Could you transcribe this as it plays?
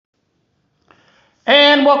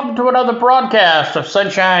and welcome to another broadcast of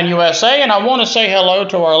Sunshine USA. And I want to say hello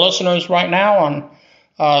to our listeners right now on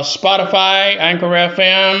Spotify, Anchor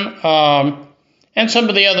FM, and some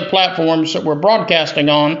of the other platforms that we're broadcasting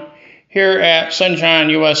on here at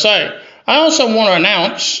Sunshine USA. I also want to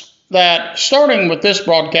announce that starting with this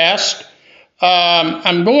broadcast,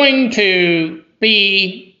 I'm going to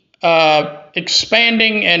be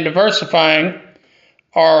expanding and diversifying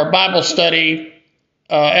our Bible study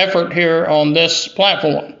effort here on this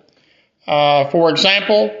platform. For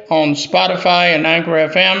example, on Spotify and Anchor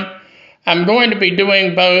FM, I'm going to be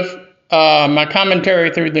doing both my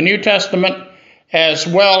commentary through the New Testament as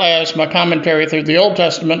well as my commentary through the Old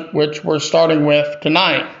Testament, which we're starting with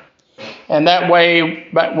tonight. And that way,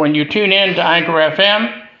 when you tune in to Anchor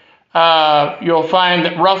FM, you'll find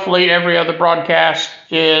that roughly every other broadcast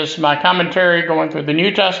is my commentary going through the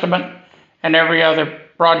New Testament, and every other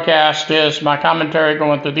broadcast is my commentary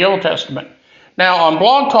going through the Old Testament. Now, on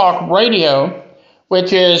Blog Talk Radio,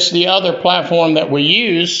 which is the other platform that we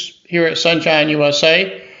use here at Sunshine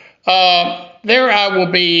USA, there I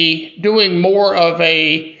will be doing more of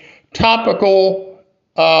a topical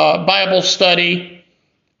Bible study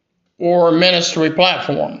or ministry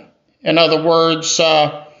platform. In other words,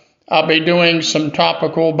 I'll be doing some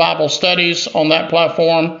topical Bible studies on that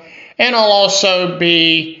platform, and I'll also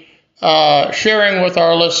be sharing with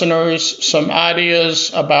our listeners some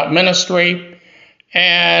ideas about ministry,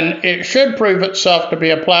 and it should prove itself to be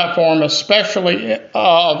a platform especially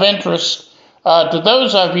of interest to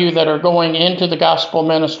those of you that are going into the gospel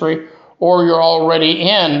ministry or you're already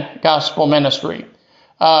in gospel ministry.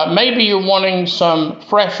 Maybe you're wanting some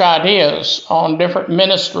fresh ideas on different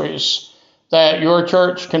ministries that your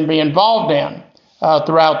church can be involved in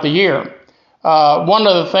throughout the year. One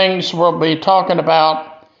of the things we'll be talking about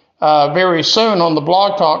very soon on the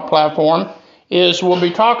Blog Talk platform is we'll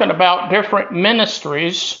be talking about different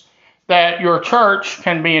ministries that your church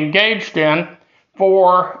can be engaged in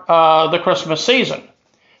for the Christmas season.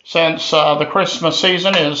 Since the Christmas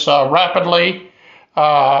season is rapidly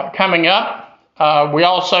coming up, we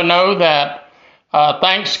also know that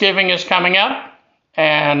Thanksgiving is coming up,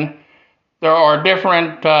 and there are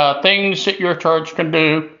different things that your church can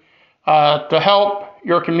do to help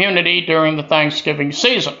your community during the Thanksgiving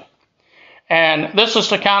season. And this is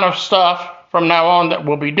the kind of stuff from now on that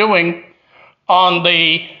we'll be doing on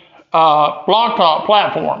the Blog Talk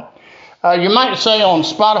platform. You might say on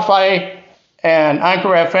Spotify and Anchor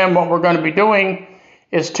FM, what we're going to be doing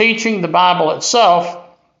is teaching the Bible itself.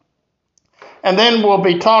 And then we'll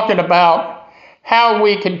be talking about how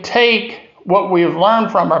we can take what we've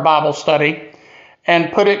learned from our Bible study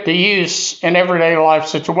and put it to use in everyday life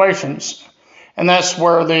situations. And that's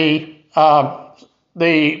where the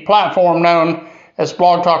platform known as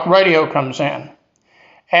Blog Talk Radio comes in.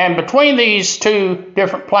 And between these two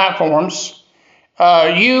different platforms,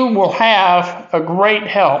 you will have a great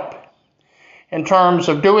help in terms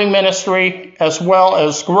of doing ministry as well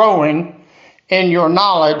as growing in your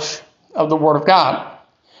knowledge of the Word of God.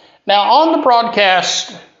 Now, on the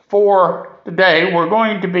broadcast for today, we're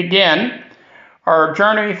going to begin our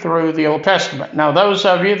journey through the Old Testament. Now, those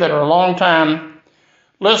of you that are longtime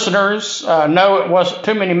listeners know it wasn't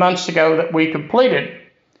too many months ago that we completed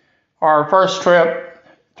our first trip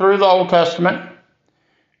through the Old Testament,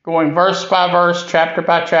 going verse by verse, chapter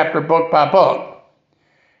by chapter, book by book.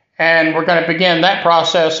 And we're going to begin that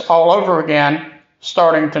process all over again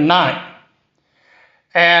starting tonight.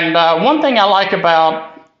 And one thing I like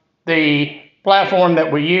about the platform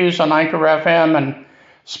that we use on Anchor FM and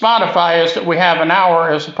Spotify is that we have an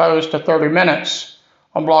hour as opposed to 30 minutes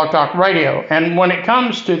on Blog Talk Radio. And when it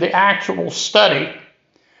comes to the actual study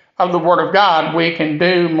of the Word of God, we can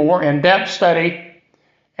do more in-depth study,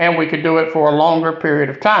 and we could do it for a longer period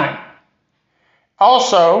of time.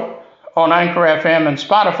 Also, on Anchor FM and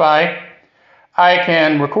Spotify, I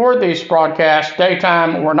can record these broadcasts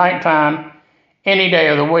daytime or nighttime any day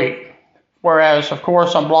of the week. Whereas, of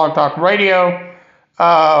course, on Blog Talk Radio,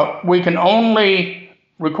 we can only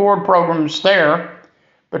record programs there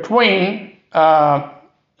between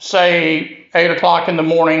say 8 o'clock in the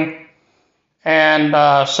morning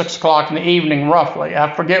and 6 o'clock in the evening, roughly.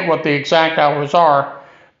 I forget what the exact hours are,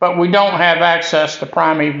 but we don't have access to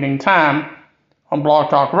prime evening time on Blog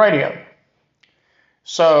Talk Radio.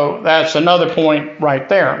 So that's another point right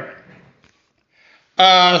there.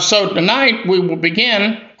 So tonight we will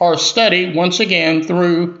begin our study once again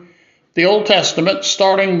through the Old Testament,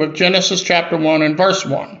 starting with Genesis chapter 1 and verse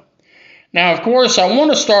 1. Now, of course, I want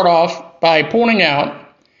to start off by pointing out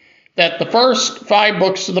that the first 5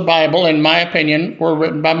 books of the Bible, in my opinion, were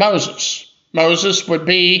written by Moses. Moses would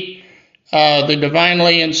be the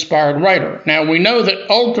divinely inspired writer. Now, we know that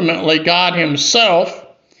ultimately God himself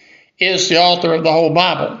is the author of the whole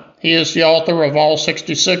Bible. He is the author of all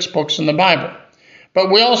 66 books in the Bible.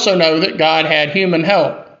 But we also know that God had human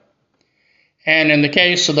help. And in the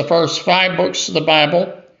case of the first 5 books of the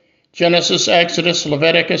Bible, Genesis, Exodus,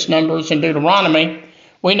 Leviticus, Numbers, and Deuteronomy,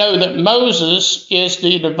 we know that Moses is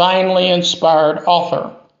the divinely inspired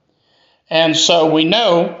author. And so we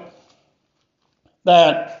know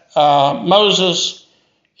that Moses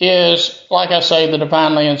is, like I say, the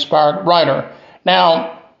divinely inspired writer.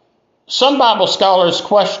 Now, some Bible scholars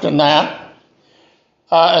question that,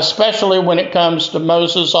 especially when it comes to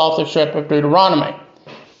Moses' authorship of Deuteronomy.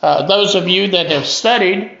 Those of you that have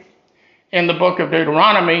studied in the book of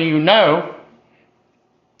Deuteronomy, you know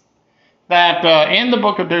that in the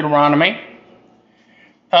book of Deuteronomy,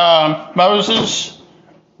 Moses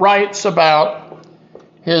writes about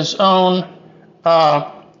his own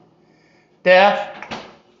death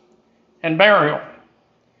and burial.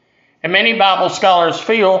 And many Bible scholars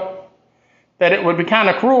feel that it would be kind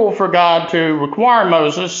of cruel for God to require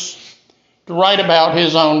Moses to write about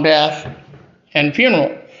his own death and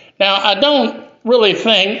funeral. Now, I don't really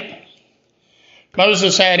think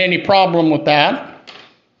Moses had any problem with that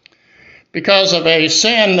because of a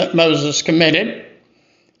sin that Moses committed,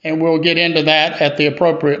 and we'll get into that at the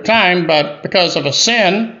appropriate time, but because of a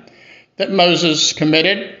sin that Moses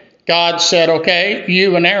committed, God said, okay,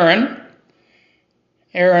 you and Aaron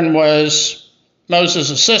was Moses'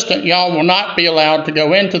 assistant, y'all will not be allowed to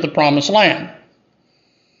go into the promised land.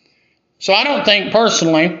 So I don't think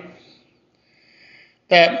personally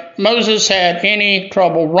that Moses had any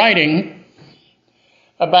trouble writing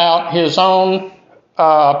about his own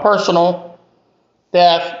personal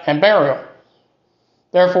death and burial.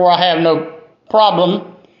 Therefore, I have no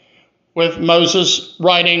problem with Moses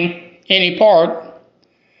writing any part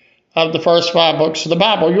of the first 5 books of the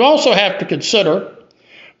Bible. You also have to consider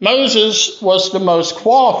Moses was the most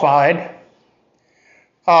qualified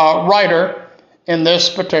writer in this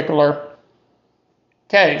particular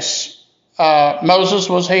case. Moses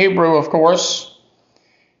was Hebrew, of course,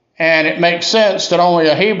 and it makes sense that only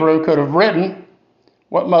a Hebrew could have written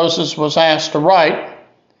what Moses was asked to write.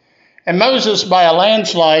 And Moses, by a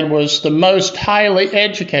landslide, was the most highly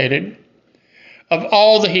educated of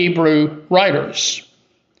all the Hebrew writers.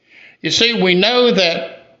 You see, we know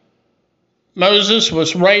that Moses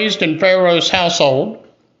was raised in Pharaoh's household,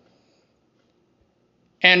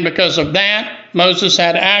 and because of that, Moses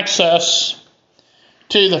had access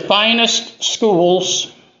to the finest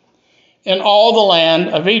schools in all the land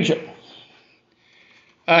of Egypt.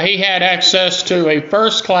 He had access to a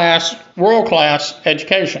first-class, world-class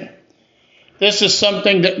education. This is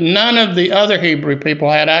something that none of the other Hebrew people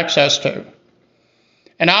had access to.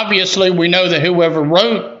 And obviously, we know that whoever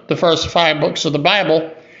wrote the first 5 books of the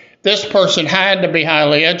Bible, this person had to be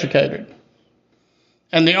highly educated.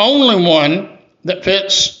 And the only one that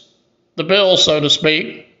fits the bill, so to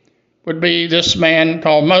speak, would be this man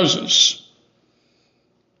called Moses.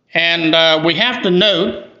 And we have to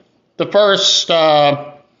note the first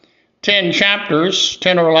 10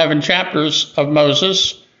 or 11 chapters of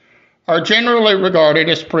Moses are generally regarded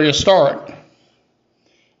as prehistoric.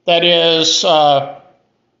 That is,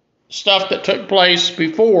 stuff that took place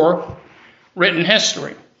before written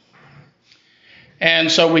history.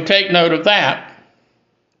 And so we take note of that.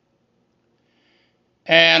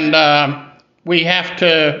 And we have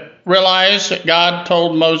to realize that God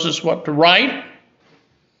told Moses what to write,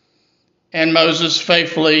 and Moses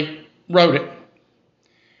faithfully wrote it.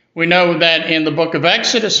 We know that in the book of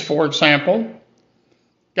Exodus, for example,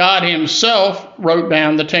 God himself wrote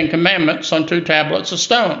down the 10 Commandments on 2 tablets of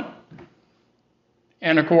stone.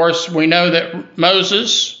 And of course, we know that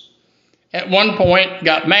Moses at one point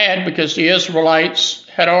got mad because the Israelites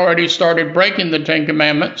had already started breaking the 10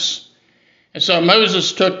 Commandments. And so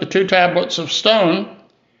Moses took the 2 tablets of stone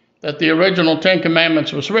that the original 10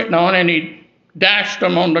 Commandments was written on, and he dashed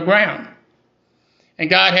them on the ground. And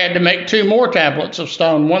God had to make 2 more tablets of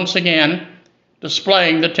stone, once again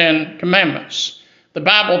displaying the 10 Commandments. The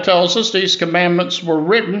Bible tells us these commandments were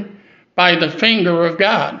written by the finger of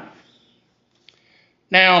God.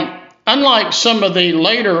 Now, unlike some of the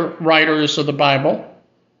later writers of the Bible,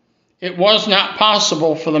 it was not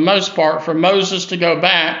possible for the most part for Moses to go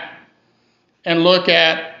back and look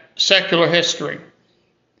at secular history,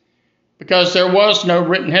 because there was no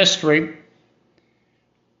written history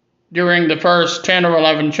during the first 10 or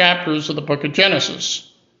 11 chapters of the book of Genesis.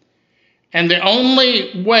 And the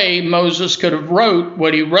only way Moses could have wrote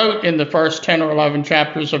what he wrote in the first 10 or 11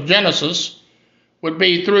 chapters of Genesis would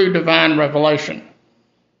be through divine revelation.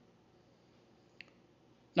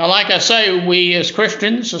 Now, like I say, we as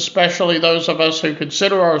Christians, especially those of us who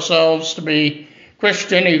consider ourselves to be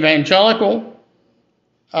Christian evangelical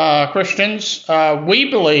Christians, we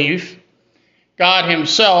believe God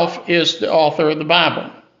himself is the author of the Bible.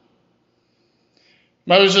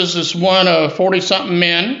 Moses is one of 40-something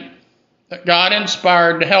men that God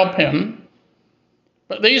inspired to help him.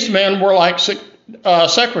 But these men were like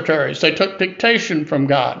secretaries. They took dictation from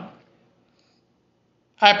God.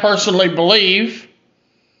 I personally believe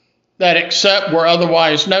that, except where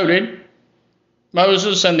otherwise noted,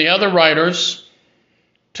 Moses and the other writers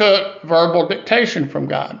took verbal dictation from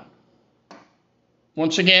God.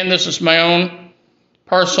 Once again, this is my own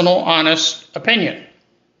personal, honest opinion.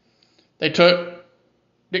 They took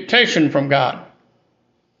dictation from God.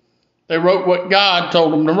 They wrote what God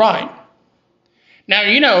told them to write. Now,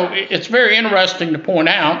 it's very interesting to point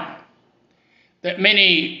out that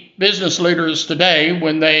many business leaders today,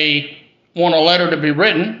 when they want a letter to be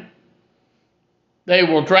written, they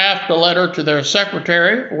will draft a letter to their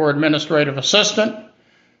secretary or administrative assistant,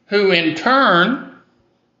 who in turn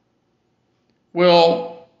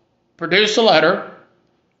will produce a letter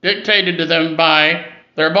dictated to them by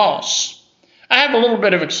their boss. I have a little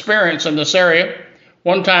bit of experience in this area.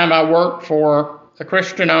 One time I worked for a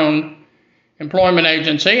Christian-owned employment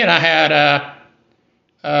agency, and I had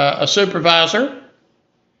a supervisor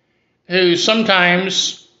who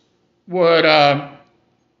sometimes would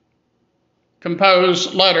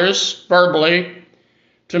compose letters verbally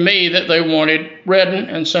to me that they wanted written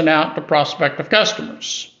and sent out to prospective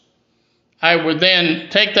customers. I would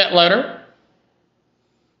then take that letter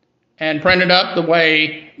and print it up the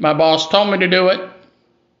way my boss told me to do it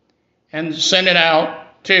and send it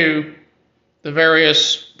out to the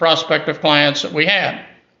various prospective clients that we had.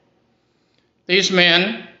 These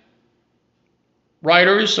men,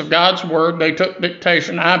 writers of God's Word, they took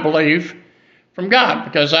dictation, I believe, from God,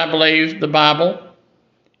 because I believe the Bible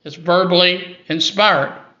is verbally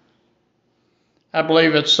inspired. I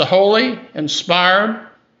believe it's the holy, inspired,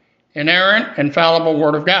 inerrant, infallible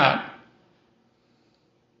Word of God.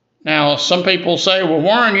 Now, some people say, well,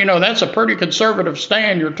 Warren, that's a pretty conservative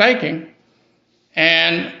stand you're taking.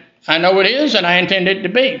 And I know it is, and I intend it to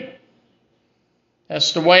be.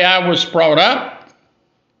 That's the way I was brought up.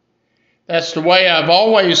 That's the way I've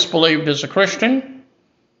always believed as a Christian.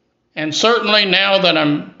 And certainly now that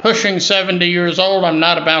I'm pushing 70 years old, I'm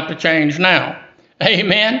not about to change now.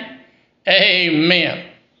 Amen? Amen.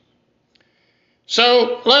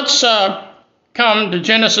 So let's come to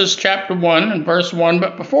Genesis chapter 1 and verse 1.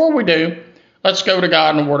 But before we do, let's go to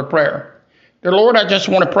God in a word of prayer. Dear Lord, I just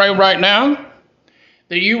want to pray right now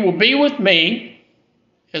that you will be with me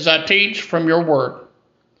as I teach from your word.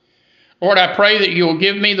 Lord, I pray that you will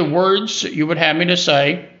give me the words that you would have me to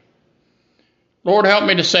say. Lord, help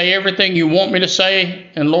me to say everything you want me to say,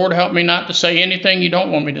 and Lord, help me not to say anything you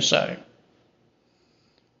don't want me to say.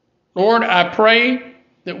 Lord, I pray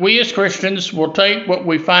that we as Christians will take what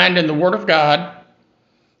we find in the Word of God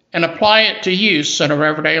and apply it to use in our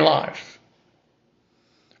everyday life.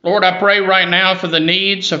 Lord, I pray right now for the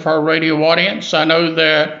needs of our radio audience. I know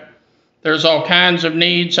that there's all kinds of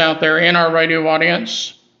needs out there in our radio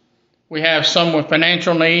audience. We have some with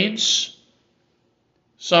financial needs.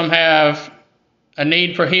 Some have a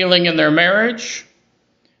need for healing in their marriage.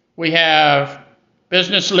 We have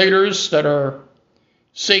business leaders that are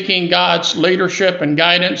seeking God's leadership and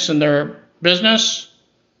guidance in their business.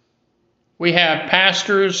 We have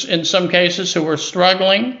pastors in some cases who are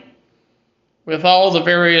struggling with all the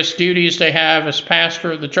various duties they have as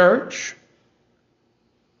pastor of the church.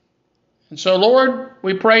 And so, Lord,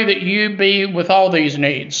 we pray that you be with all these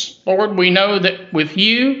needs. Lord, we know that with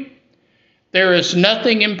you there is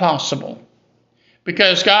nothing impossible,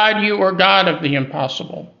 because, God, you are God of the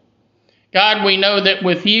impossible. God, we know that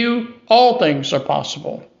with you all things are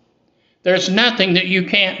possible. There's nothing that you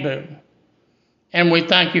can't do. And we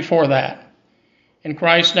thank you for that. In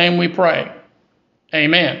Christ's name we pray.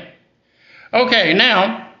 Amen. Okay,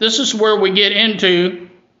 now, this is where we get into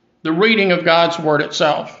the reading of God's Word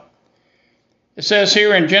itself. It says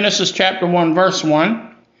here in Genesis chapter 1, verse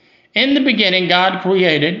 1, in the beginning God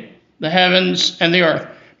created the heavens and the earth.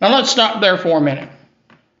 Now let's stop there for a minute.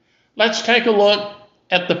 Let's take a look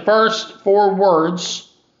at the first four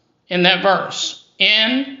words in that verse.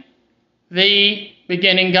 In the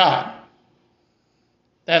beginning God.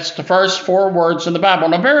 That's the first four words in the Bible.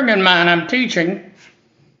 Now bearing in mind I'm teaching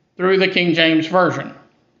through the King James Version.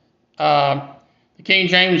 The King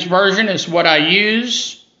James Version is what I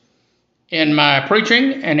use in my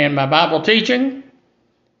preaching and in my Bible teaching.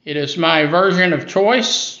 It is my version of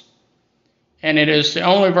choice, and it is the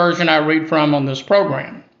only version I read from on this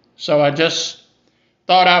program. So I just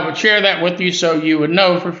thought I would share that with you so you would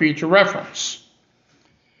know for future reference.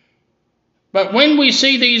 But when we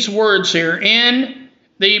see these words here, in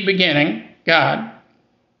the beginning, God,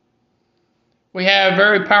 we have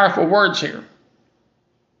very powerful words here.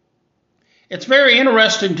 It's very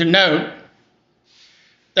interesting to note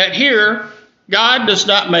that here, God does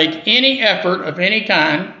not make any effort of any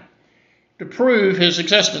kind to prove his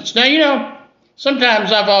existence. Now,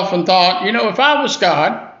 sometimes I've often thought, if I was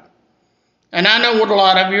God, and I know what a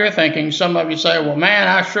lot of you are thinking, some of you say, well, man,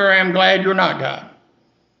 I sure am glad you're not God.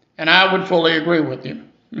 And I would fully agree with you.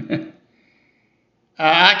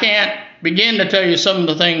 I can't begin to tell you some of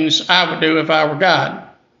the things I would do if I were God.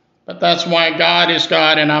 But that's why God is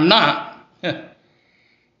God and I'm not.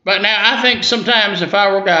 But now I think sometimes if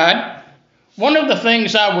I were God, one of the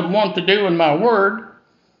things I would want to do in my word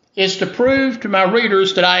is to prove to my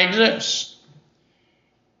readers that I exist.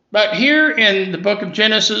 But here in the book of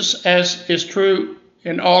Genesis, as is true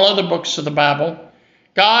in all other books of the Bible,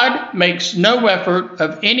 God makes no effort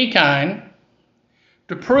of any kind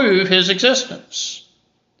to prove his existence.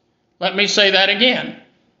 Let me say that again.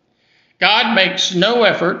 God makes no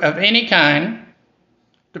effort of any kind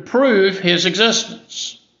to prove his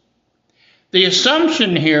existence. The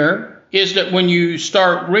assumption here is that when you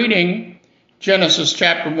start reading Genesis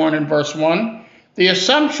chapter 1 and verse 1, the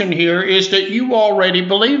assumption here is that you already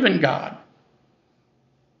believe in God.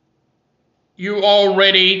 You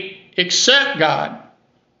already accept God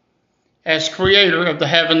as creator of the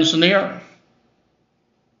heavens and the earth.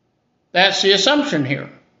 That's the assumption here.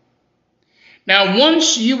 Now,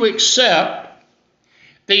 once you accept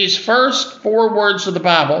these first 4 words of the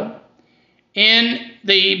Bible, in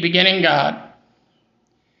the beginning God,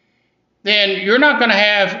 then you're not going to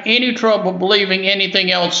have any trouble believing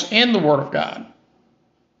anything else in the Word of God,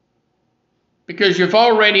 because you've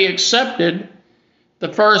already accepted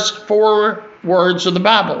the first 4 words of the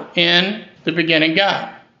Bible, in the beginning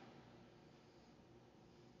God.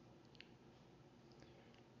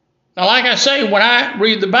 Now, like I say, when I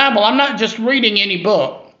read the Bible, I'm not just reading any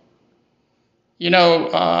book.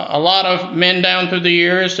 A lot of men down through the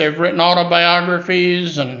years, they've written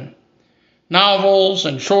autobiographies and novels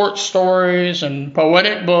and short stories and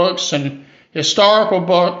poetic books and historical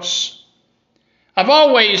books. I've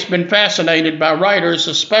always been fascinated by writers,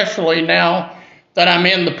 especially now that I'm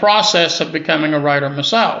in the process of becoming a writer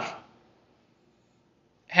myself.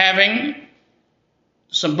 Having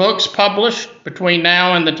some books published between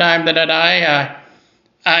now and the time that I die,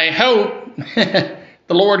 I hope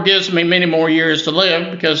the Lord gives me many more years to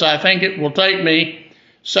live, because I think it will take me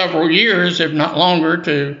several years, if not longer,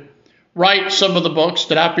 to write some of the books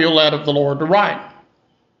that I feel led of the Lord to write.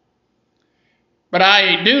 But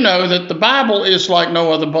I do know that the Bible is like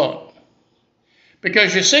no other book.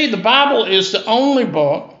 Because you see, the Bible is the only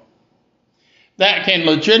book that can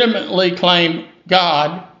legitimately claim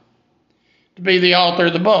God to be the author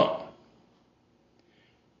of the book.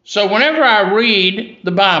 So whenever I read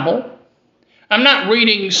the Bible, I'm not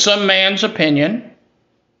reading some man's opinion.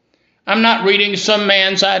 I'm not reading some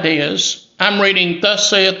man's ideas. I'm reading, thus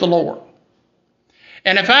saith the Lord.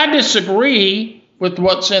 And if I disagree with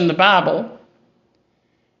what's in the Bible,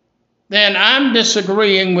 then I'm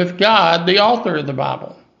disagreeing with God, the author of the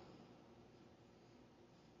Bible.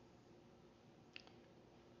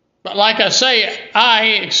 But like I say, I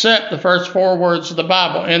accept the first 4 words of the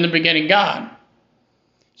Bible, in the beginning God.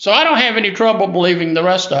 So I don't have any trouble believing the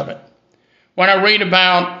rest of it. When I read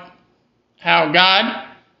about how God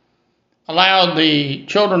allowed the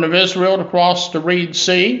children of Israel to cross the Red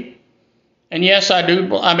Sea, and yes,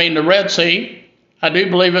 the Red Sea. I do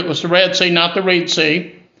believe it was the Red Sea, not the Reed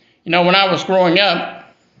Sea. When I was growing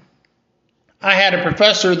up, I had a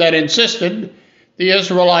professor that insisted the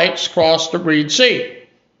Israelites crossed the Red Sea.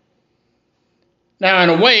 Now, in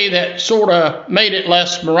a way, that sort of made it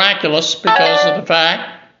less miraculous, because of the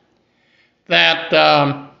fact that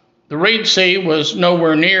the Red Sea was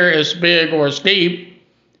nowhere near as big or as deep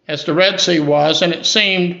as the Red Sea was, and it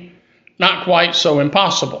seemed not quite so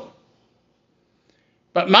impossible.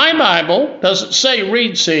 But my Bible doesn't say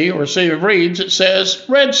Red Sea or Sea of Reeds, it says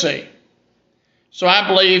Red Sea. So I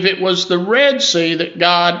believe it was the Red Sea that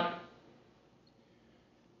God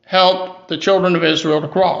helped the children of Israel to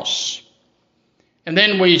cross. And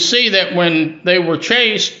then we see that when they were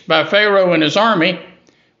chased by Pharaoh and his army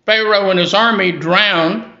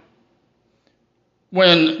drowned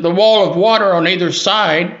when the wall of water on either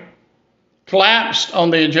side collapsed on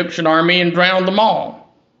the Egyptian army and drowned them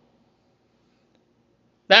all.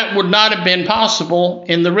 That would not have been possible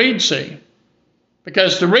in the Red Sea,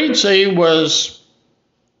 because the Red Sea was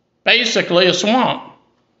basically a swamp.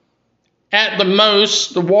 at the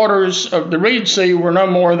most, the waters of the Red Sea were no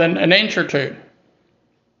more than an inch or two.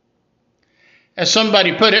 As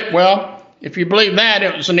somebody put it, well, if you believe that,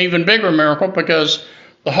 it was an even bigger miracle because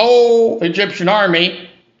the whole Egyptian army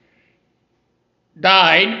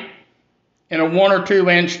died in a 1 or 2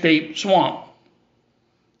 inch deep swamp.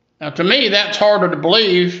 Now, to me, that's harder to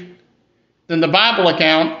believe than the Bible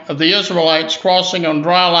account of the Israelites crossing on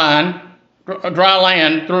dry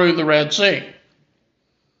land through the Red Sea.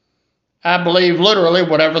 I believe literally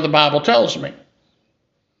whatever the Bible tells me.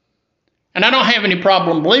 And I don't have any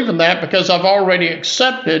problem believing that because I've already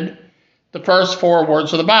accepted the first 4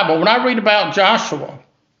 words of the Bible. When I read about Joshua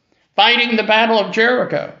fighting the Battle of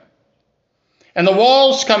Jericho and the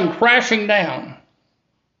walls come crashing down,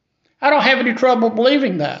 I don't have any trouble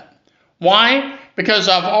believing that. Why? Because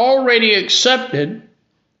I've already accepted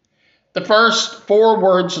the first 4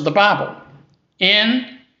 words of the Bible.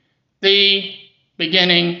 In the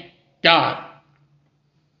beginning, God.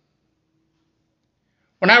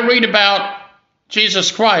 When I read about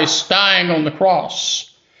Jesus Christ dying on the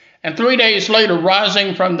cross and 3 days later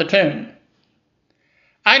rising from the tomb,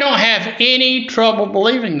 I don't have any trouble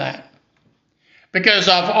believing that because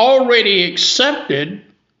I've already accepted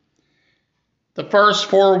the first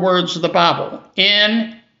 4 words of the Bible.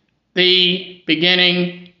 In the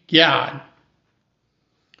beginning, God.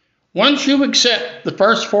 Once you accept the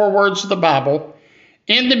first 4 words of the Bible,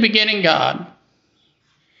 in the beginning, God,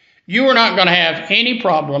 you are not going to have any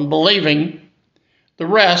problem believing the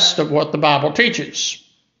rest of what the Bible teaches.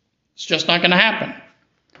 It's just not going to happen.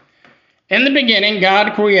 In the beginning,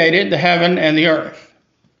 God created the heaven and the earth.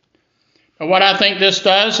 But what I think this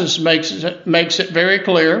does is makes it very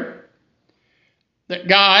clear that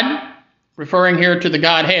God, referring here to the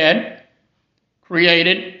Godhead,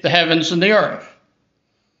 created the heavens and the earth.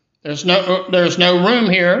 There's no room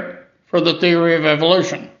here for the theory of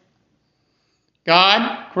evolution.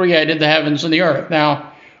 God created the heavens and the earth.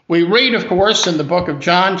 Now, we read, of course, in the book of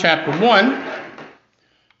John, chapter 1,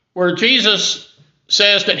 where Jesus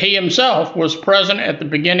says that he himself was present at the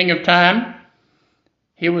beginning of time.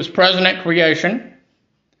 He was present at creation,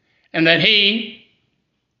 and that he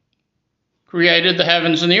created the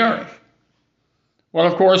heavens and the earth. Well,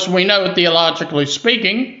 of course, we know, theologically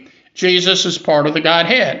speaking, Jesus is part of the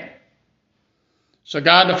Godhead. So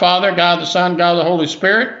God the Father, God the Son, God the Holy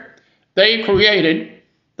Spirit, they created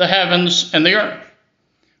the heavens and the earth.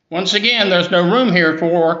 Once again, there's no room here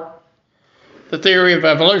for the theory of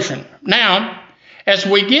evolution. Now, as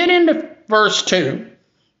we get into verse 2,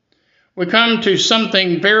 we come to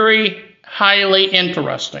something very highly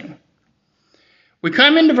interesting. We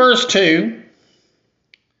come into verse 2.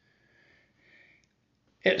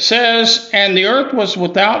 It says, "And the earth was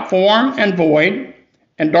without form and void,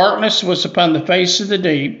 and darkness was upon the face of the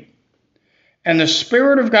deep, and the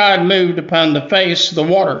Spirit of God moved upon the face of the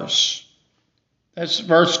waters." That's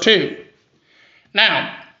verse 2.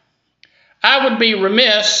 Now, I would be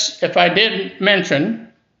remiss if I didn't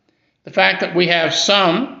mention the fact that we have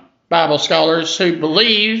some Bible scholars who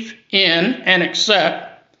believe in and accept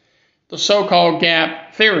the so-called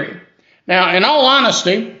gap theory. Now, in all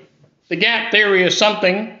honesty, the gap theory is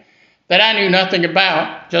something that I knew nothing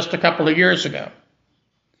about just a couple of years ago.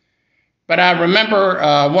 But I remember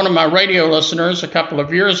one of my radio listeners a couple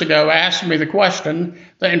of years ago asked me the question.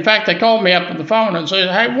 In fact, they called me up on the phone and said,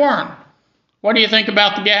 "Hey, Warren, what do you think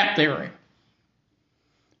about the gap theory?"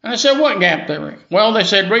 And I said, "What gap theory?" Well, they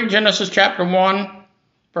said, "Read Genesis chapter 1,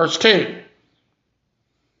 verse 2.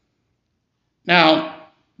 Now,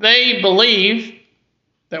 they believe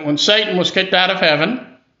that when Satan was kicked out of heaven,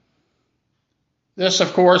 this,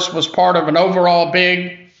 of course, was part of an overall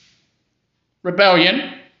big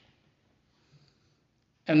rebellion,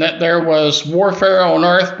 and that there was warfare on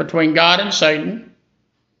earth between God and Satan.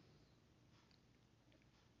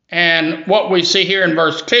 And what we see here in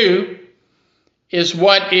verse 2 is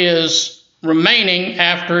what is remaining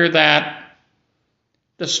after that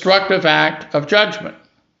destructive act of judgment,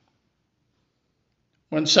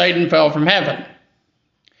 when Satan fell from heaven.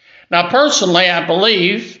 Now, personally, I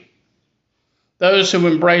believe those who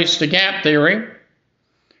embrace the gap theory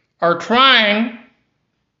are trying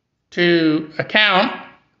to account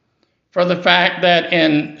for the fact that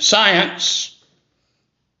in science,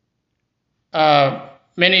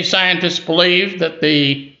 many scientists believe that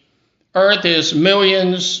the earth is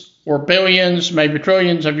millions or billions, maybe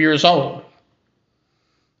trillions of years old.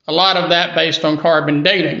 A lot of that based on carbon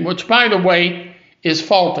dating, which, by the way, is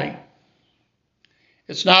faulty.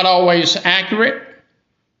 It's not always accurate.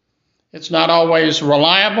 It's not always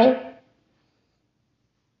reliable.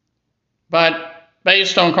 But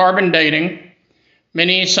based on carbon dating,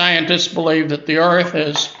 many scientists believe that the earth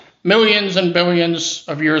is millions and billions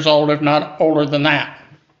of years old, if not older than that.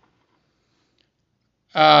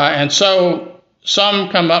 And so some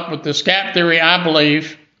come up with this gap theory, I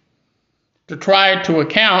believe, to try to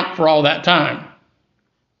account for all that time.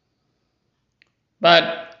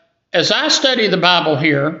 But as I study the Bible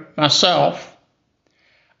here myself,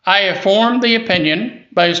 I have formed the opinion,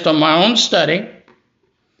 based on my own study,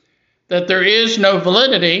 that there is no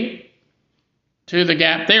validity to the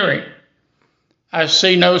gap theory. I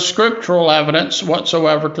see no scriptural evidence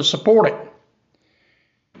whatsoever to support it.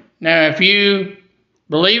 Now, if you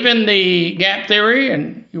believe in the gap theory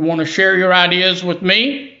and you want to share your ideas with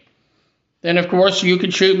me, then of course you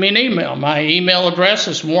can shoot me an email. My email address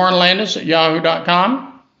is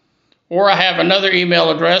warrenlandis@yahoo.com, or I have another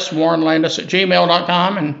email address,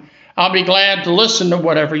 warrenlandis@gmail.com, and I'll be glad to listen to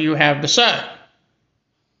whatever you have to say.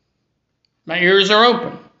 My ears are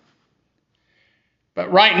open.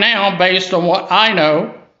 But right now, based on what I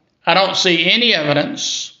know, I don't see any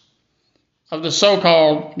evidence of the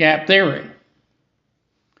so-called gap theory.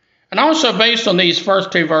 And also based on these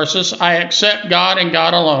first two verses, I accept God and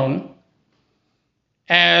God alone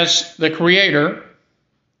as the creator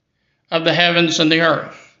of the heavens and the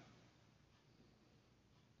earth.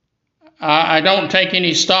 I don't take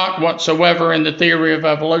any stock whatsoever in the theory of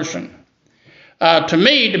evolution. To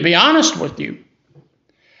me, to be honest with you,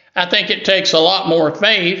 I think it takes a lot more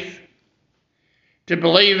faith to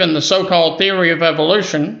believe in the so-called theory of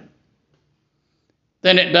evolution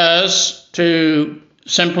than it does to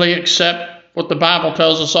simply accept what the Bible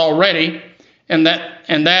tells us already, and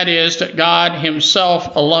that is that God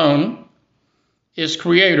himself alone is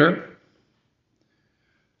creator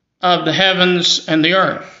of the heavens and the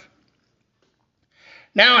earth.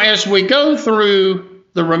 Now, as we go through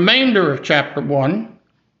the remainder of chapter 1,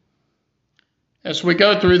 as we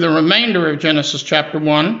go through the remainder of Genesis chapter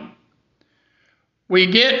 1, we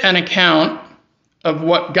get an account of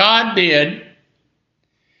what God did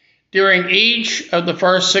during each of the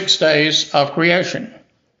first 6 days of creation.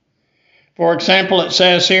 For example, it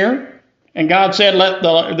says here, and God said, "Let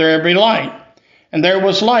there be light. And there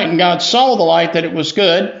was light, and God saw the light that it was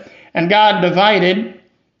good, and God divided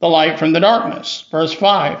the light from the darkness." Verse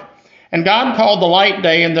 5, "And God called the light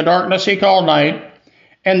day, and the darkness he called night,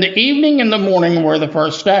 and the evening and the morning were the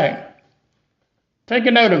first day." Take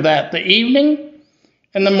a note of that. The evening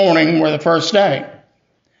and the morning were the first day.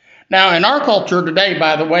 Now, in our culture today,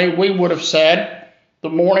 by the way, we would have said the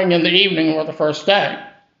morning and the evening were the first day.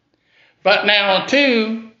 But now,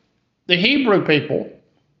 to the Hebrew people,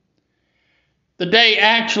 the day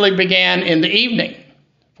actually began in the evening.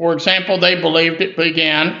 For example, they believed it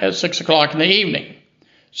began at 6 o'clock in the evening.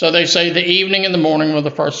 So they say the evening and the morning were the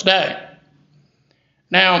first day.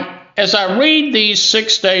 Now, as I read these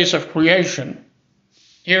 6 days of creation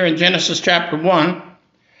here in Genesis chapter 1,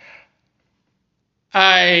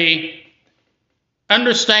 I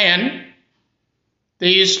understand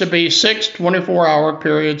these to be 6 24-hour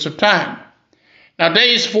periods of time. Now,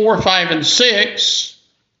 days 4, 5, and 6,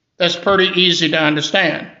 that's pretty easy to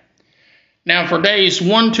understand. Now, for days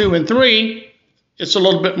 1, 2, and 3, it's a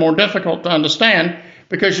little bit more difficult to understand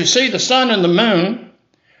because you see the sun and the moon,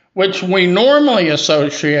 which we normally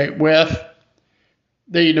associate with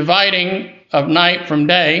the dividing of night from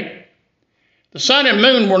day. The sun and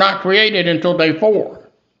moon were not created until day 4.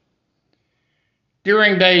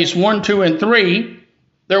 During days 1, 2, and 3,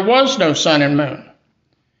 there was no sun and moon.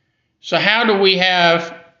 So how do we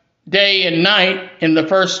have day and night in the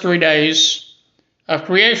first 3 days of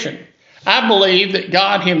creation? I believe that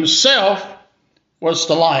God himself was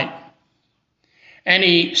the light, and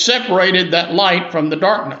he separated that light from the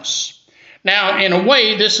darkness. Now, in a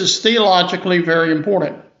way, this is theologically very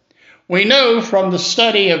important. We know from the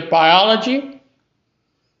study of biology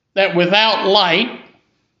that without light,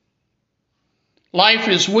 life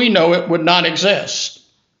as we know it would not exist.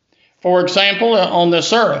 For example, on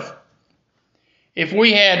this earth, if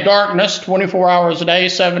we had darkness 24 hours a day,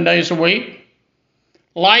 7 days a week,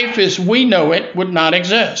 life as we know it would not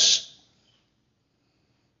exist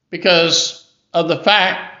because of the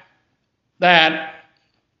fact that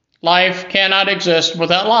life cannot exist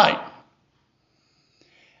without light.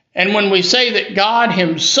 And when we say that God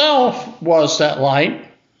himself was that light,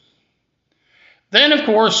 then of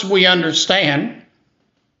course we understand,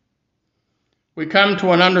 we come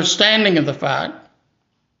to an understanding of the fact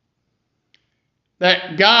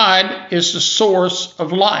that God is the source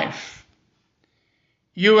of life.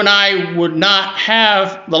 You and I would not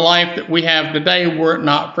have the life that we have today were it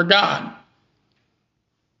not for God.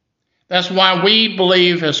 That's why we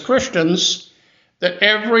believe as Christians that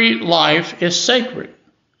every life is sacred.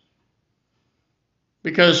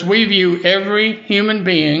 because we view every human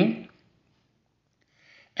being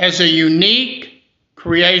as a unique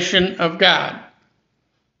creation of God.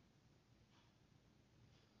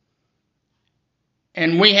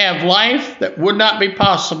 And we have life that would not be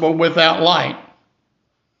possible without light.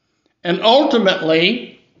 And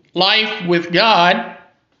ultimately, life with God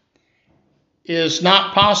is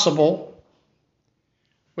not possible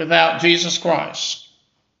without Jesus Christ.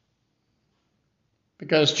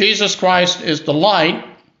 Because Jesus Christ is the light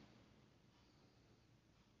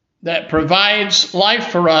that provides life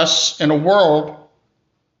for us in a world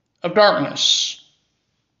of darkness.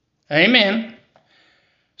 Amen.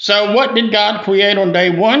 So what did God create on day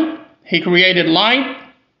one? He created light,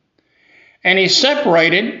 and he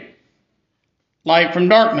separated light from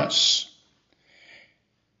darkness.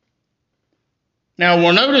 Now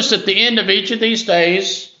we'll notice at the end of each of these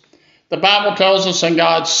days, the Bible tells us, and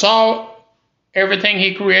God saw everything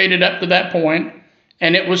he created up to that point,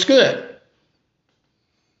 and it was good.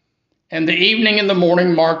 And the evening and the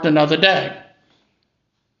morning marked another day.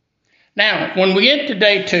 Now, when we get to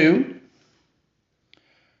day 2,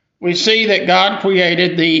 we see that God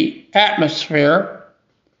created the atmosphere,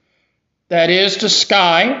 that is the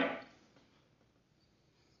sky,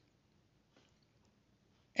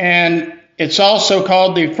 and it's also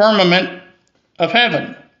called the firmament of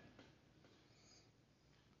heaven.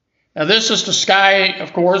 Now this is the sky,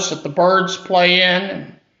 of course, that the birds play in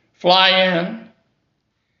and fly in.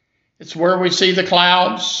 It's where we see the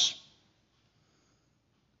clouds.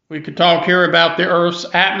 We could talk here about the earth's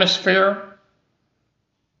atmosphere.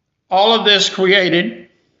 All of this created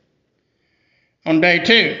on day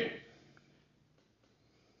 2.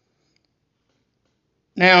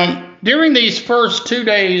 Now, during these first 2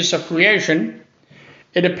 days of creation,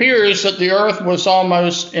 it appears that the earth was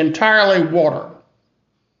almost entirely water.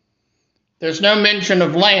 There's no mention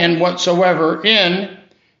of land whatsoever in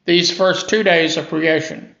these first 2 days of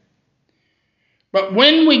creation. But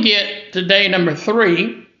when we get to day number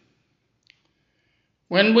 3,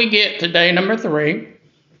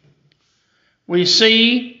 we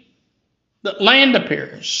see that land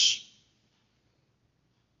appears.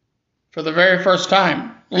 For the very first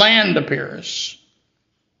time, land appears.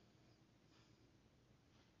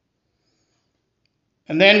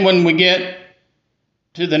 And then when we get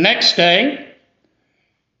to the next day,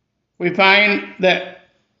 we find that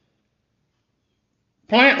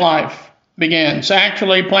plant life begins.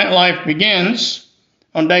 Actually, plant life begins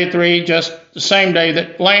on day 3, just the same day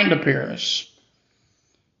that land appears.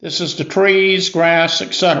 This is the trees, grass,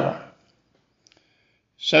 etc.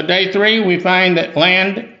 So day 3, we find that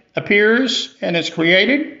land appears and is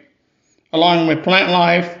created, along with plant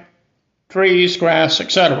life, trees, grass,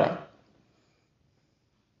 etc.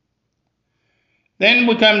 Then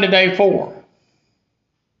we come to day 4.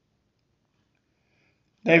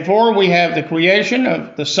 Day 4, we have the creation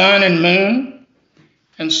of the sun and moon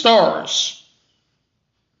and stars.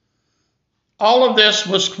 All of this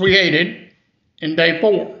was created in day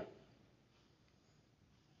 4.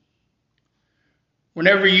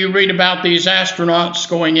 Whenever you read about these astronauts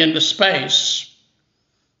going into space,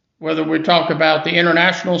 whether we talk about the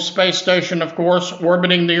International Space Station, of course,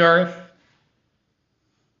 orbiting the Earth,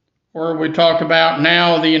 or we talk about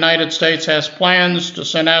now the United States has plans to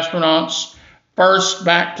send astronauts first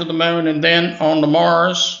back to the moon and then on to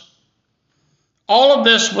Mars. All of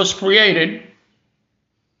this was created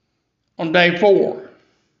on day 4.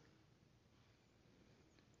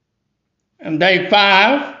 On day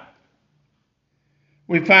 5,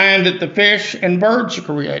 we find that the fish and birds are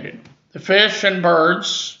created. The fish and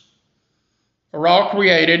birds are all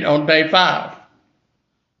created on day 5.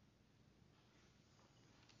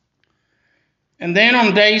 And then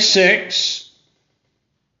on day 6,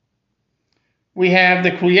 we have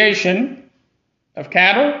the creation of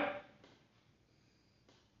cattle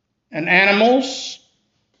and animals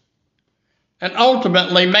and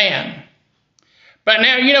ultimately man. But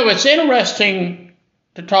now, it's interesting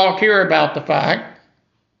to talk here about the fact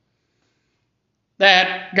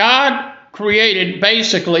that God created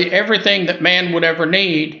basically everything that man would ever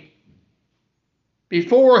need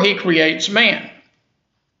before he creates man.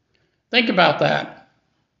 Think about that.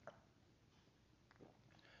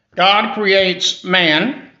 God creates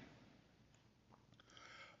man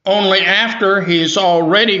only after he's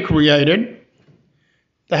already created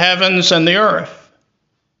the heavens and the earth.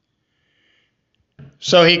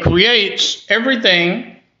 So he creates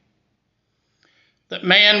everything that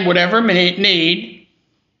man would ever need,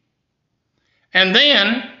 and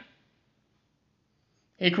then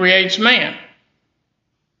he creates man.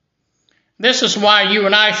 This is why you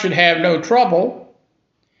and I should have no trouble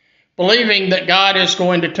believing that God is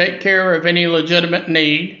going to take care of any legitimate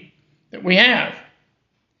need that we have.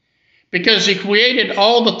 Because he created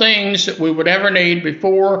all the things that we would ever need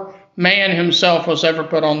before man himself was ever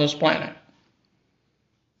put on this planet.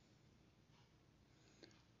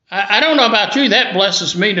 I don't know about you, that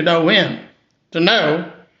blesses me to know him, to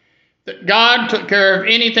know that God took care of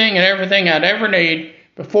anything and everything I'd ever need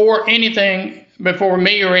before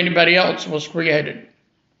me or anybody else was created.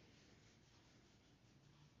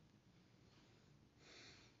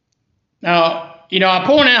 Now, I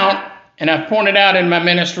point out, and I've pointed out in my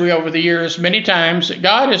ministry over the years many times, that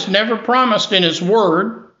God has never promised in his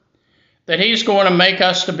word that he's going to make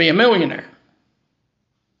us to be a millionaire.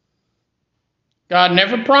 God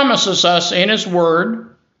never promises us in his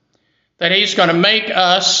word that he's going to make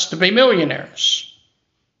us to be millionaires.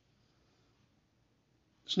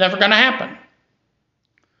 It's never going to happen.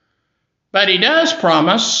 But he does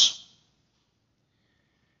promise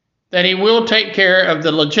that he will take care of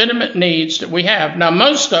the legitimate needs that we have. Now,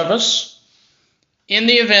 most of us, in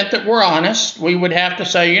the event that we're honest, we would have to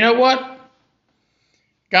say, you know what?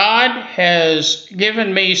 God has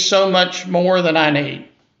given me so much more than I need.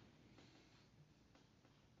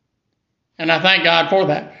 And I thank God for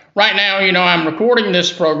that. Right now, I'm recording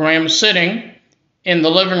this program sitting in the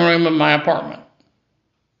living room of my apartment.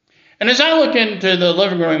 And as I look into the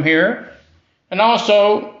living room here, and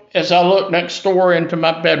also as I look next door into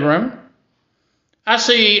my bedroom, I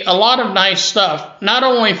see a lot of nice stuff. Not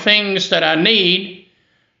only things that I need,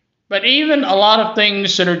 but even a lot of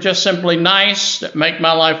things that are just simply nice, that make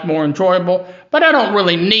my life more enjoyable, but I don't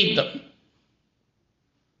really need them.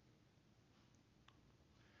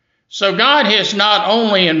 So God has not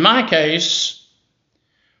only, in my case,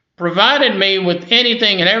 provided me with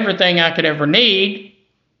anything and everything I could ever need,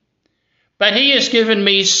 but he has given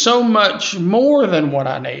me so much more than what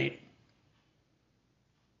I need.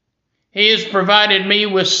 He has provided me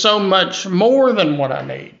with so much more than what I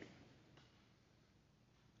need.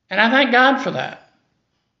 And I thank God for that.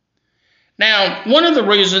 Now, one of the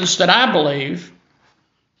reasons that I believe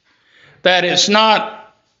that it's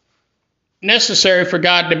not necessary for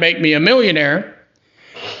God to make me a millionaire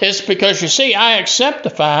is because, you see, I accept the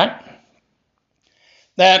fact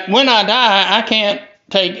that when I die, I can't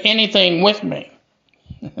take anything with me.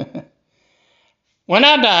 When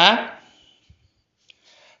I die,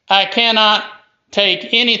 I cannot take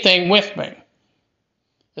anything with me.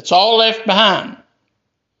 It's all left behind.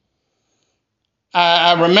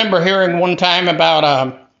 I remember hearing one time about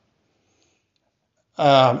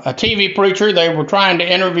a TV preacher. They were trying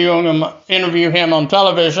to interview him on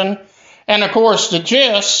television. And, of course, the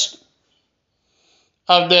gist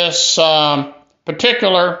of this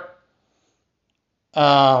particular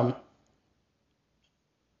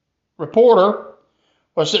reporter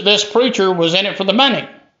was that this preacher was in it for the money.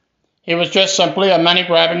 He was just simply a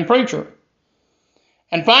money-grabbing preacher.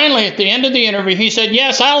 And finally, at the end of the interview, he said,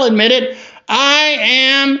 yes, I'll admit it, I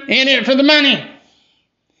am in it for the money.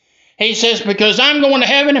 He says, because I'm going to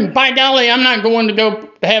heaven, and by golly, I'm not going to go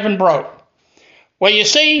to heaven broke. Well, you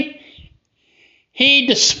see, he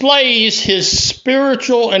displays his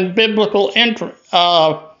spiritual and biblical ignorance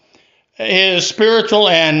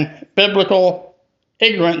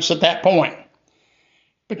at that point.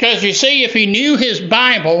 Because you see, if he knew his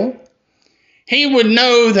Bible, he would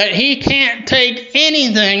know that he can't take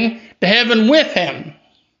anything to heaven with him,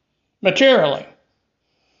 materially.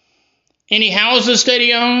 Any houses that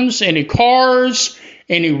he owns, any cars,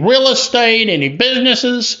 any real estate, any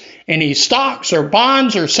businesses, any stocks or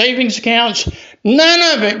bonds or savings accounts,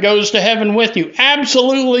 none of it goes to heaven with you.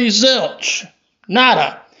 Absolutely zilch.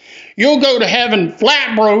 Nada. You'll go to heaven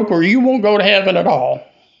flat broke, or you won't go to heaven at all.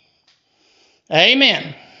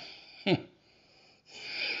 Amen.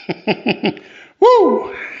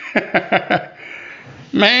 Woo!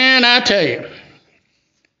 Man, I tell you.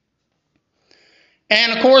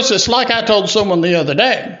 And, of course, it's like I told someone the other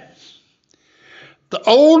day. The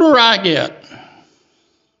older I get,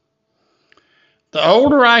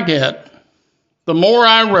 the more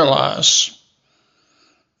I realize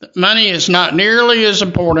that money is not nearly as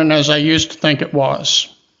important as I used to think it was.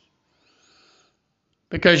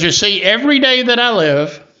 Because, you see, every day that I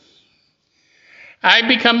live, I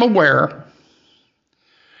become aware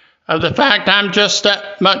of the fact I'm just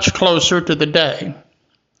that much closer to the day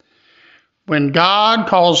when God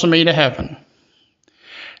calls me to heaven,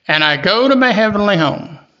 and I go to my heavenly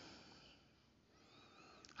home.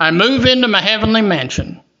 I move into my heavenly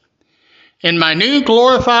mansion in my new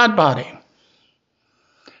glorified body.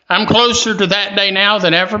 I'm closer to that day now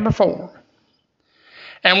than ever before.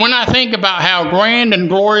 And when I think about how grand and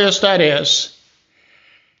glorious that is,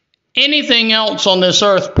 anything else on this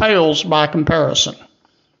earth pales by comparison.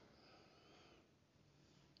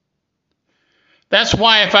 That's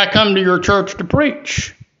why if I come to your church to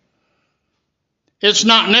preach, it's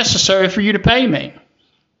not necessary for you to pay me.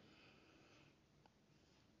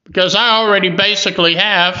 Because I already basically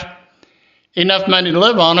have enough money to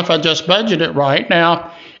live on if I just budget it right.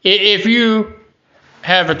 Now, if you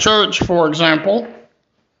have a church, for example,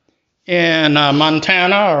 in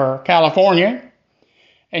Montana or California,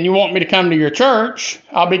 and you want me to come to your church,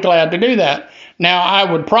 I'll be glad to do that. Now,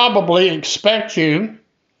 I would probably expect you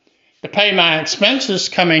to pay my expenses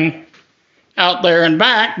coming out there and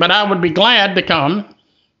back, but I would be glad to come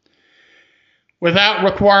without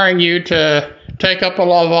requiring you to take up a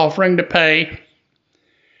love offering to pay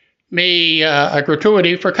me a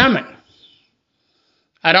gratuity for coming.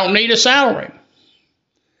 I don't need a salary.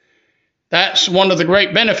 That's one of the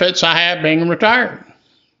great benefits I have being retired.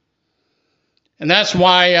 And that's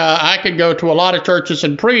why I could go to a lot of churches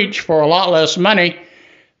and preach for a lot less money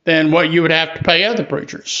than what you would have to pay other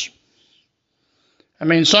preachers. I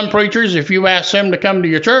mean, some preachers, if you ask them to come to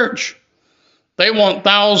your church, they want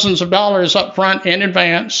thousands of dollars up front in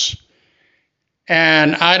advance,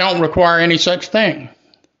 and I don't require any such thing.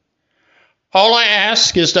 All I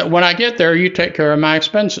ask is that when I get there, you take care of my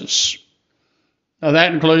expenses. Now,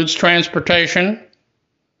 that includes transportation,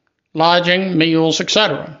 lodging, meals,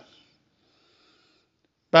 etc.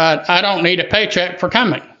 But I don't need a paycheck for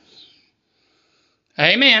coming.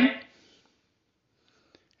 Amen.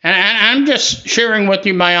 And I'm just sharing with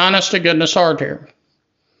you my honest to goodness heart here.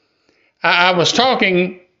 I was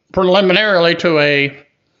talking preliminarily to a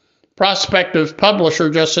prospective publisher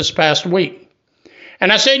just this past week.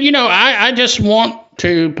 And I said, I just want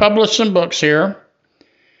to publish some books here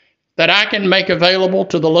that I can make available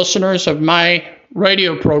to the listeners of my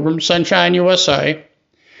radio program, Sunshine USA.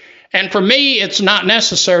 And for me, it's not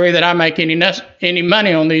necessary that I make any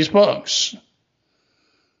money on these books.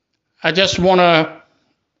 I just want to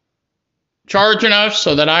charge enough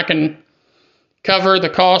so that I can cover the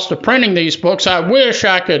cost of printing these books. I wish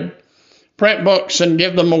I could print books and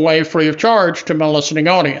give them away free of charge to my listening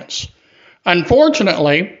audience.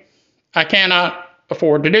 Unfortunately, I cannot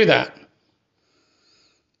afford to do that.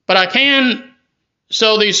 But I can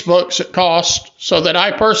sell these books at cost so that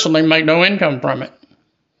I personally make no income from it.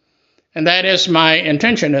 And that is my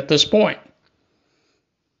intention at this point.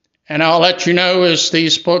 And I'll let you know as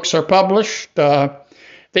these books are published.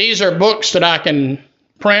 These are books that I can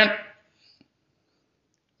print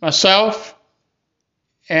myself,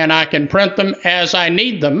 and I can print them as I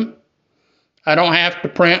need them. I don't have to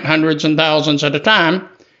print hundreds and thousands at a time,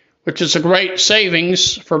 which is a great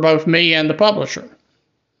savings for both me and the publisher.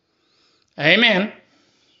 Amen.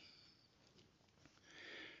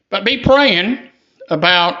 But be praying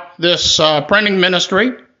about this printing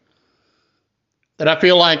ministry that I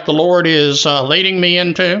feel like the Lord is leading me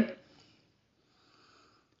into.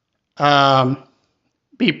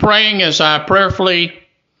 Be praying as I prayerfully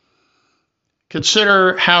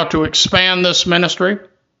consider how to expand this ministry.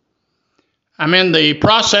 I'm in the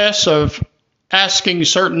process of asking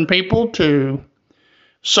certain people to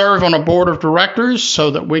serve on a board of directors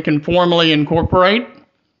so that we can formally incorporate.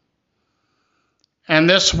 And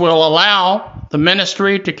this will allow the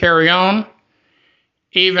ministry to carry on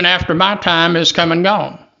even after my time is come and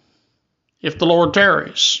gone, if the Lord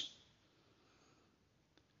tarries.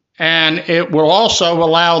 And it will also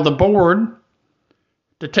allow the board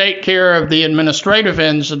to take care of the administrative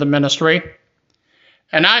ends of the ministry,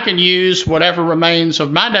 and I can use whatever remains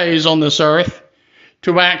of my days on this earth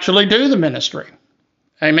to actually do the ministry.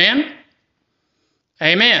 Amen?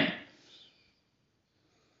 Amen.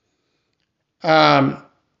 For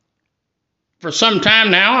some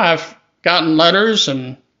time now, I've gotten letters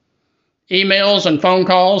and emails and phone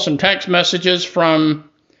calls and text messages from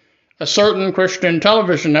a certain Christian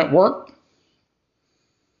television network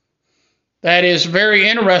that is very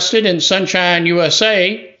interested in Sunshine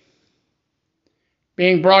USA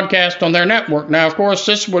being broadcast on their network. Now, of course,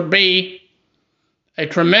 this would be a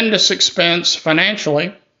tremendous expense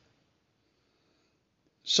financially.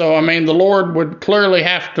 So, the Lord would clearly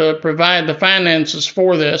have to provide the finances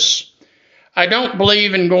for this. I don't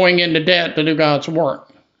believe in going into debt to do God's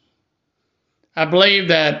work. I believe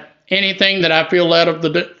that anything that I feel led of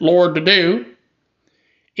the Lord to do,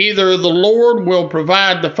 either the Lord will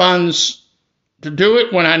provide the funds to do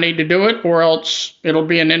it when I need to do it, or else it'll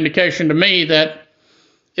be an indication to me that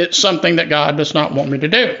it's something that God does not want me to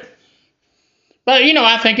do. But,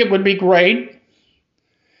 I think it would be great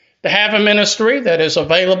to have a ministry that is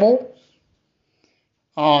available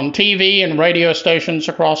on TV and radio stations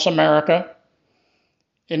across America.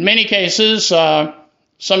 In many cases,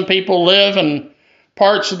 Some people live in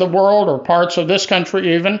parts of the world or parts of this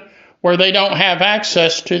country even where they don't have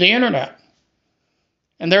access to the internet.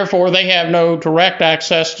 And therefore they have no direct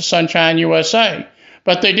access to Sunshine USA.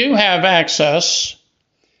 But they do have access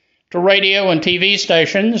to radio and TV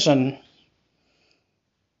stations and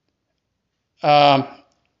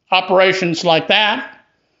operations like that.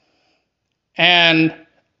 And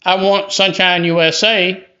I want Sunshine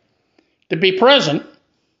USA to be present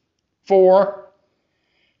for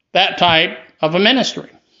that type of a ministry.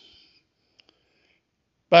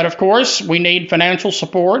 But of course, we need financial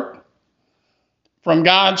support from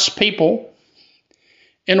God's people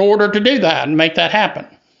in order to do that and make that happen.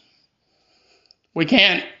 We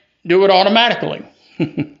can't do it automatically.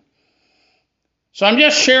 So I'm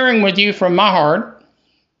just sharing with you from my heart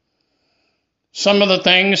some of the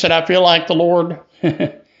things that I feel like the Lord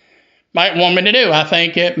might want me to do. I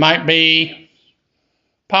think it might be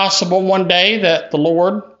possible one day that the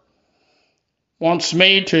Lord wants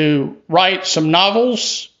me to write some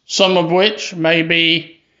novels, some of which may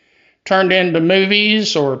be turned into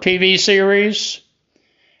movies or TV series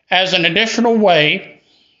as an additional way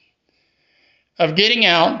of getting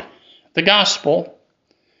out the gospel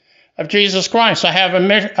of Jesus Christ. I have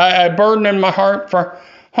a burden in my heart for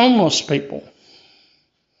homeless people.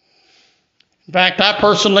 In fact, I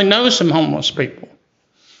personally know some homeless people.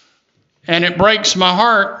 And it breaks my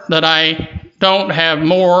heart that I don't have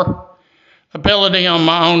more ability on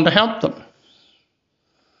my own to help them.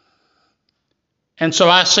 And so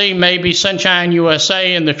I see maybe Sunshine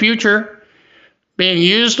USA in the future being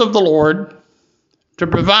used of the Lord to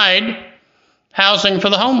provide housing for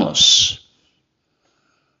the homeless,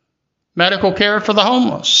 medical care for the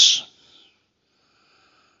homeless.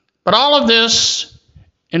 But all of this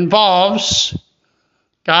involves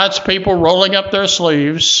God's people rolling up their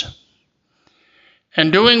sleeves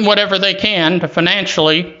and doing whatever they can to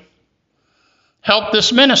financially help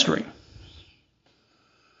this ministry.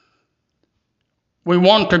 We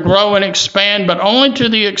want to grow and expand, but only to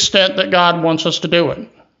the extent that God wants us to do it.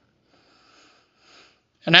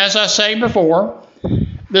 And as I say before,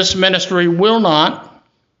 this ministry will not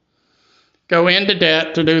go into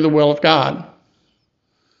debt to do the will of God,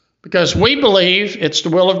 because we believe it's the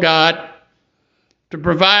will of God to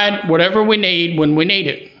provide whatever we need when we need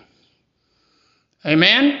it.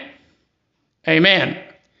 Amen? Amen.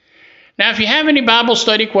 Now, if you have any Bible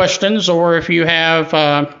study questions, or if you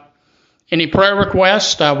have any prayer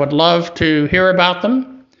requests, I would love to hear about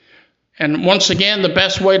them. And once again, the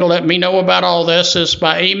best way to let me know about all this is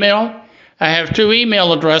by email. I have two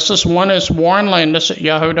email addresses. One is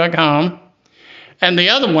warrenlandis@yahoo.com, and the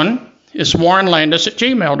other one is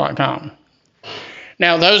warrenlandis@gmail.com.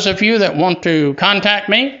 Now, those of you that want to contact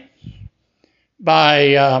me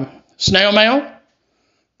by snail mail,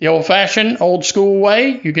 the old-fashioned, old-school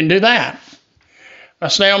way, you can do that. My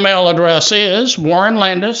snail mail address is Warren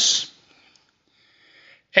Landis,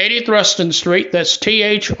 80 Thruston Street, that's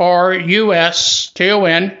THRUSTON,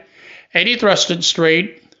 80 Thruston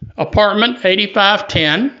Street, apartment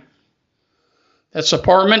 8510, that's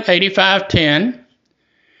apartment 8510,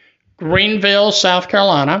 Greenville, South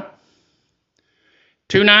Carolina,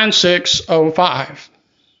 29605.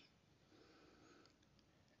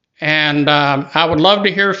 And I would love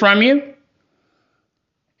to hear from you.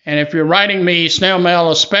 And if you're writing me snail mail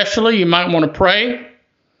especially, you might want to pray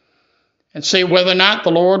and see whether or not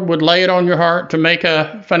the Lord would lay it on your heart to make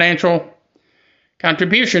a financial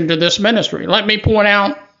contribution to this ministry. Let me point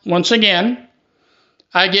out once again,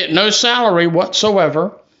 I get no salary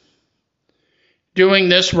whatsoever doing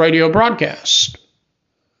this radio broadcast.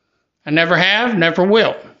 I never have, never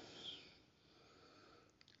will.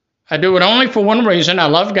 I do it only for one reason. I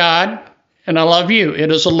love God and I love you. It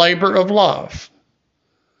is a labor of love.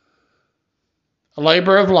 A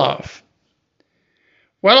labor of love.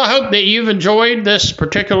 Well, I hope that you've enjoyed this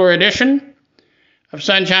particular edition of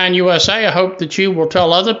Sunshine USA. I hope that you will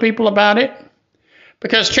tell other people about it,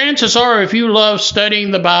 because chances are, if you love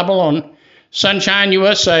studying the Bible on Sunshine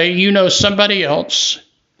USA, you know somebody else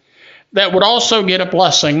that would also get a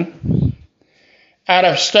blessing out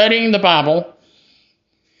of studying the Bible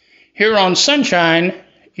here on Sunshine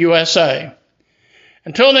USA.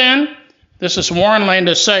 Until then, this is Warren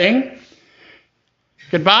Landis saying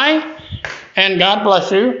goodbye and God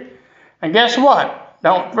bless you. And guess what?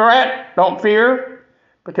 Don't fret, don't fear,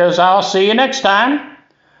 because I'll see you next time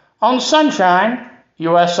on Sunshine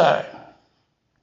USA.